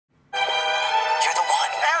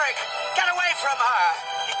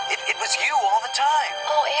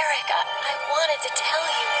wanted to tell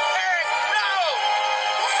you. Hey, no!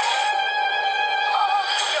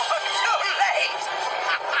 You're too late!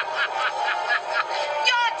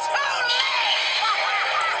 You're too late!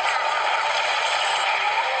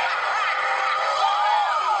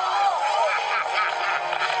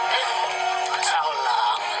 So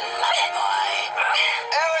long, lucky boy.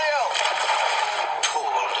 Ariel! Poor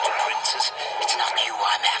little princess. It's not you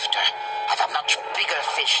I'm after. I've a much bigger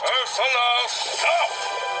fish to... Ursula, stop!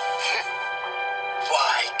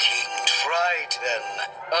 Why, King Triton?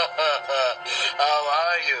 How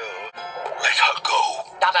are you? Let her go.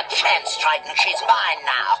 Not a chance, Triton. She's mine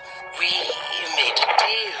now. We made a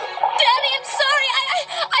deal. Daddy, I'm sorry.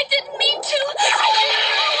 I didn't mean to. I didn't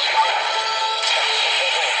know.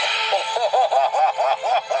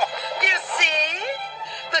 You see?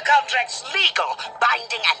 The contract's legal,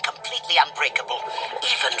 binding, and completely unbreakable.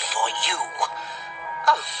 Even for you.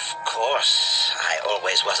 Of course, I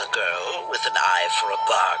always was a girl with an eye for a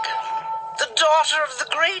bargain. The daughter of the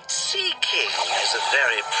great Sea King is a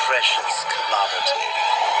very precious commodity.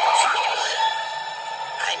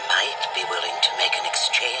 I might be willing to make an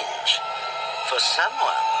exchange for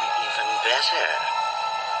someone even better.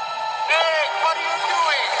 Hey, what are you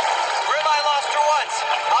doing? Grim, I lost her once.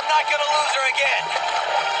 I'm not gonna lose her again.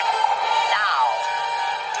 Now,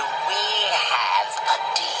 do we have a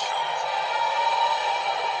deal?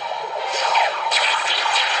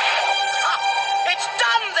 It's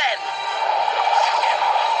done then!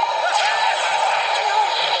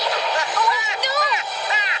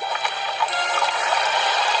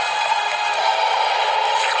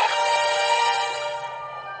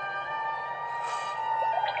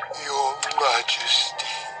 Your Majesty.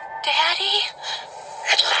 Daddy?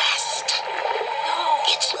 At last, No.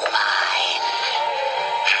 it's mine.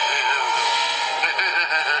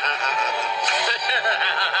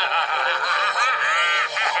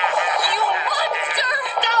 You monster!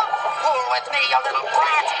 Don't fool with me, you little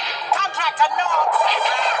brat! Contract to North!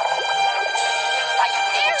 Like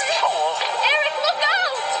you fool! Eric, look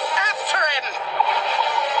out! After him!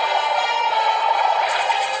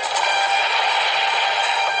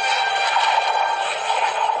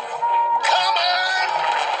 Come on!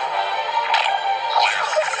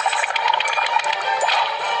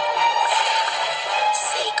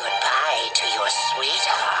 Say goodbye to your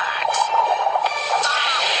sweetheart.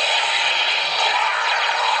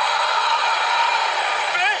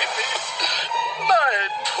 Baby, my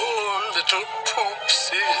poor little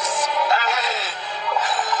poopsies.